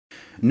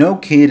No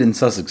kid in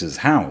Sussex's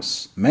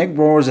house. Meg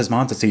roars as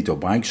Montecito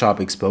bike shop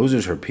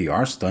exposes her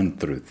PR stunt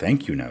through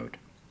thank you note.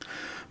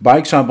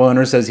 Bike shop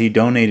owner says he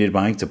donated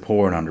bike to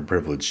poor and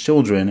underprivileged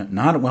children,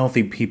 not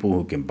wealthy people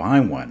who can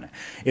buy one.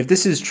 If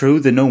this is true,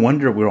 then no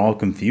wonder we're all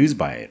confused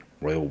by it.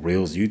 Royal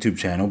Reel's YouTube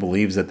channel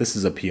believes that this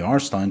is a PR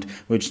stunt,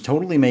 which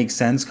totally makes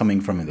sense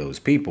coming from those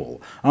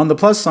people. On the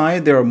plus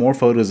side, there are more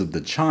photos of the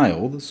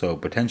child, so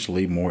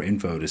potentially more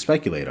info to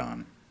speculate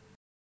on.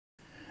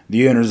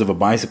 The owners of a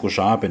bicycle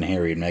shop in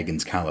Harry and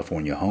Meghan's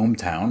California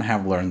hometown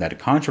have learned that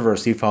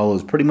controversy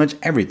follows pretty much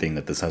everything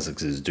that the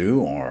Sussexes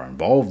do or are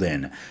involved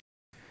in.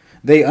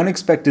 They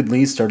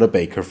unexpectedly stirred up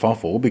a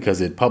kerfuffle because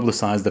it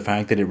publicized the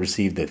fact that it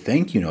received a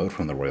thank you note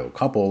from the royal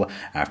couple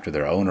after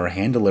their owner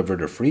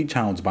hand-delivered a free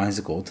child's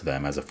bicycle to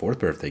them as a 4th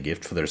birthday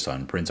gift for their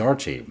son, Prince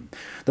Archie.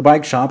 The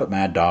bike shop,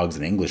 Mad Dogs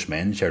and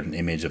Englishmen, shared an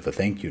image of the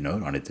thank you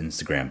note on its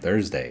Instagram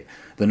Thursday.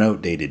 The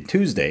note, dated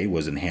Tuesday,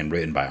 wasn't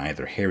handwritten by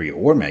either Harry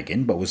or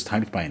Meghan, but was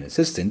typed by an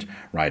assistant,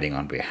 writing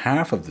on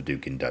behalf of the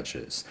Duke and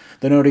Duchess.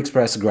 The note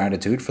expressed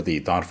gratitude for the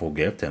thoughtful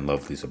gift and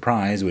lovely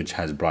surprise, which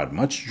has brought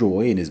much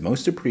joy and is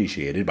most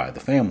appreciated by the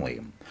family.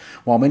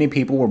 While many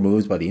people were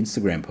moved by the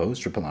Instagram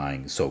post,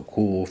 replying, "So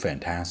cool,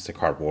 fantastic,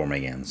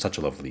 heartwarming, and such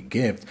a lovely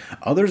gift,"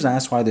 others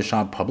asked why the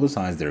shop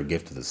publicized their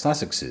gift to the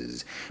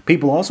Sussexes.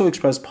 People also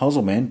expressed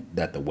puzzlement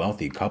that the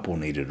wealthy couple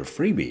needed a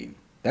freebie.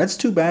 "That's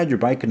too bad your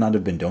bike could not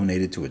have been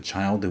donated to a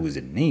child who was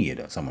in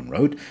need," someone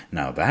wrote.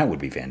 "Now that would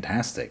be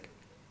fantastic."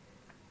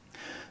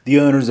 The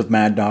owners of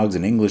Mad Dogs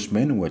and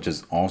Englishmen, which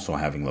is also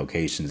having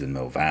locations in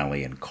Mill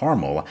Valley and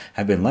Carmel,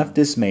 have been left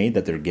dismayed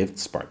that their gift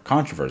sparked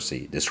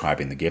controversy,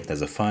 describing the gift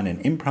as a fun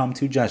and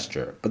impromptu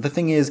gesture. But the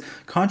thing is,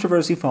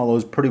 controversy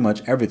follows pretty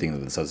much everything that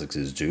the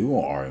Sussexes do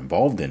or are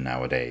involved in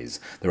nowadays.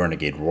 The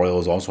Renegade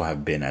Royals also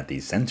have been at the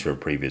center of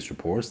previous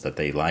reports that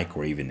they like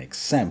or even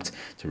accept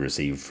to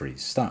receive free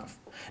stuff.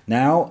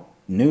 Now,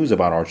 news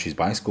about Archie's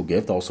bicycle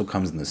gift also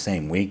comes in the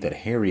same week that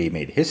Harry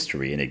made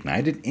history and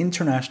ignited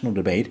international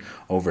debate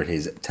over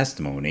his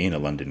testimony in a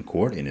London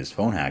court in his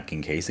phone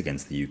hacking case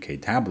against the UK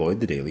tabloid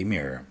The Daily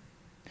Mirror.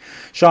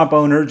 Shop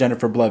owner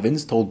Jennifer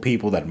Blevins told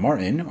People that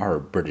Martin, her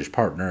British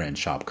partner and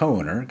shop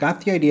co-owner,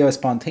 got the idea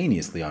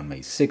spontaneously on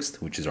May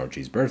 6th, which is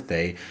Archie's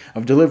birthday,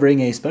 of delivering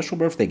a special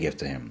birthday gift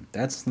to him.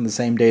 That's on the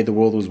same day the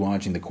world was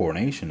watching the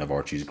coronation of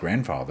Archie's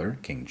grandfather,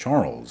 King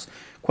Charles.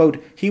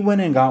 Quote, "He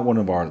went and got one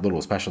of our little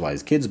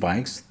specialized kids'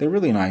 bikes. They're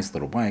really nice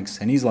little bikes.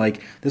 And he's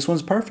like, this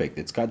one's perfect.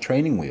 It's got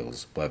training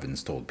wheels,"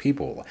 Blevins told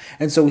People.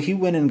 "And so he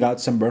went and got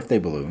some birthday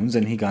balloons,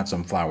 and he got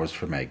some flowers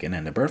for Meghan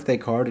and a birthday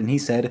card, and he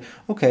said,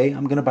 okay,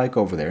 I'm going to bike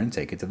over there and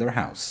take it to their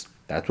house."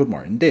 That's what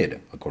Martin did.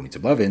 According to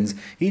Blevins,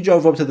 he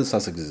drove up to the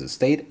Sussexes'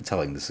 estate,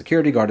 telling the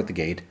security guard at the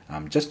gate,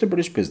 "I'm just a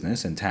British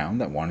business in town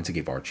that wanted to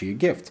give Archie a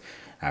gift."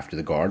 After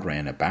the guard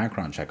ran a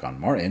background check on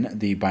Martin,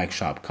 the bike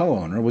shop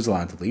co-owner was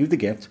allowed to leave the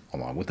gift,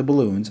 along with the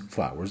balloons,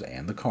 flowers,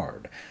 and the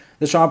card.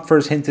 The shop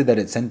first hinted that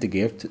it sent the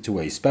gift to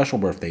a special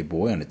birthday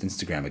boy on its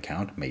Instagram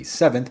account May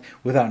 7th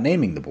without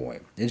naming the boy.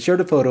 It shared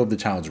a photo of the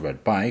child's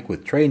red bike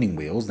with training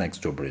wheels next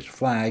to a British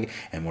flag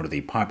and one of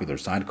the popular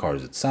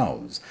sidecars it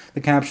sells.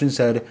 The caption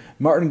said,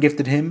 "Martin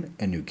gifted him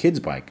a new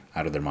kid's bike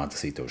out of their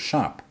Montecito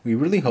shop. We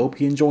really hope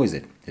he enjoys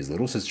it. His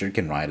little sister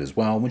can ride as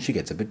well when she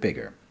gets a bit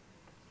bigger."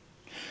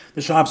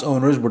 The shop's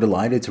owners were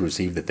delighted to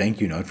receive the thank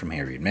you note from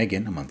Harry and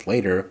Meghan a month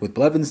later, with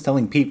Blevins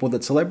telling People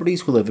that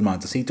celebrities who live in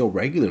Montecito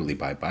regularly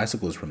buy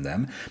bicycles from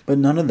them, but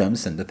none of them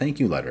sent a thank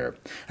you letter.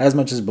 As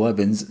much as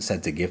Blevins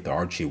said to gift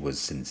Archie was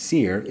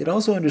sincere, it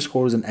also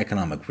underscores an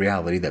economic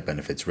reality that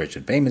benefits rich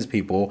and famous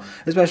people,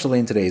 especially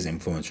in today's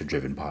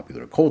influencer-driven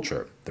popular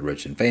culture. The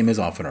rich and famous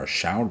often are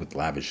showered with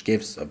lavish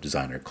gifts of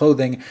designer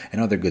clothing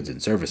and other goods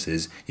and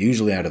services,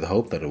 usually out of the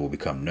hope that it will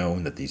become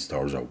known that these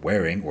stars are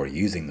wearing or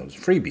using those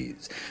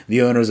freebies.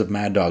 The owners of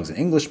Mad Dogs and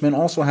Englishmen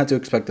also had to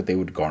expect that they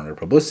would garner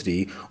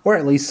publicity, or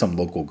at least some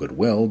local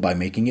goodwill, by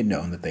making it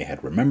known that they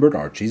had remembered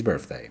Archie's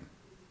birthday.